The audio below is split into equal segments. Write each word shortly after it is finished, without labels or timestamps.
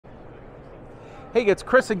Hey, it's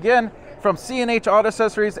Chris again from C&H Auto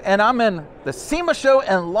Accessories, and I'm in the SEMA show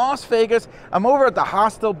in Las Vegas. I'm over at the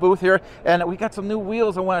Hostel booth here, and we got some new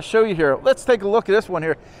wheels I want to show you here. Let's take a look at this one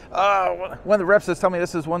here. One of the reps is telling me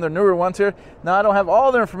this is one of the newer ones here. Now, I don't have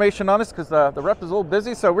all the information on this because the rep is a little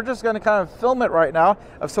busy, so we're just going to kind of film it right now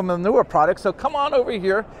of some of the newer products. So come on over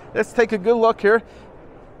here. Let's take a good look here.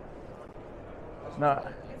 Now,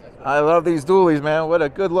 I love these dualies, man. What a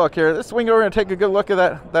good look here. Let's swing over and take a good look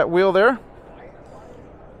at that wheel there.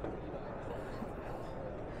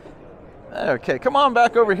 Okay, come on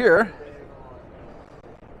back over here.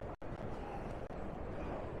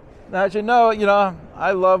 Now, as you know,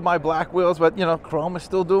 I love my black wheels, but chrome is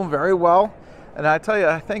still doing very well. And I tell you,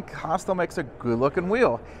 I think Hostel makes a good looking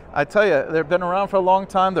wheel. I tell you, they've been around for a long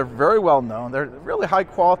time. They're very well known. They're really high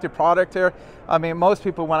quality product here. I mean, most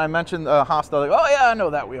people, when I mention Hostel, they go, oh yeah, I know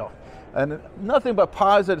that wheel. And nothing but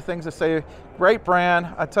positive things to say. Great brand.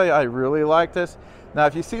 I tell you, I really like this. Now,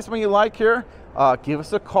 if you see something you like here, give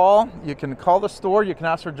us a call. You can call the store. You can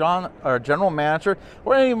ask for John, our general manager,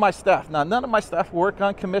 or any of my staff. Now, none of my staff work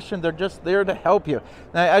on commission. They're just there to help you.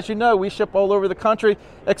 Now, as you know, we ship all over the country,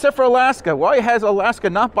 except for Alaska. Why has Alaska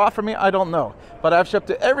not bought from me? I don't know. But I've shipped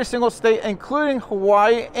to every single state, including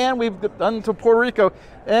Hawaii, and we've done to Puerto Rico,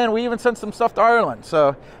 and we even sent some stuff to Ireland.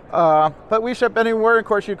 So, but we ship anywhere. Of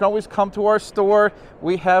course, you can always come to our store.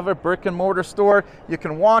 We have a brick and mortar store you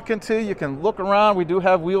can walk into. You can look around. We do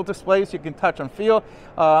have wheel displays you can touch and feel.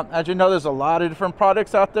 As you know, there's a lot of different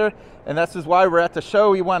products out there, and this is why we're at the show.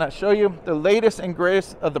 We want to show you the latest and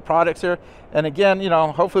greatest of the products here. And again,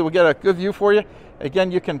 hopefully we'll get a good view for you.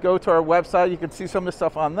 Again, you can go to our website. You can see some of the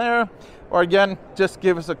stuff on there. Or again, just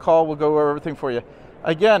give us a call. We'll go over everything for you.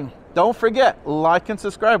 Again, don't forget, like and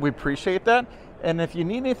subscribe. We appreciate that. And if you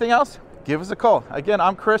need anything else, give us a call. Again,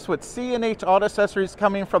 I'm Chris with C&H Auto Accessories,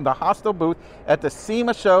 coming from the Hostel booth at the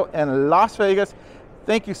SEMA show in Las Vegas.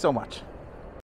 Thank you so much.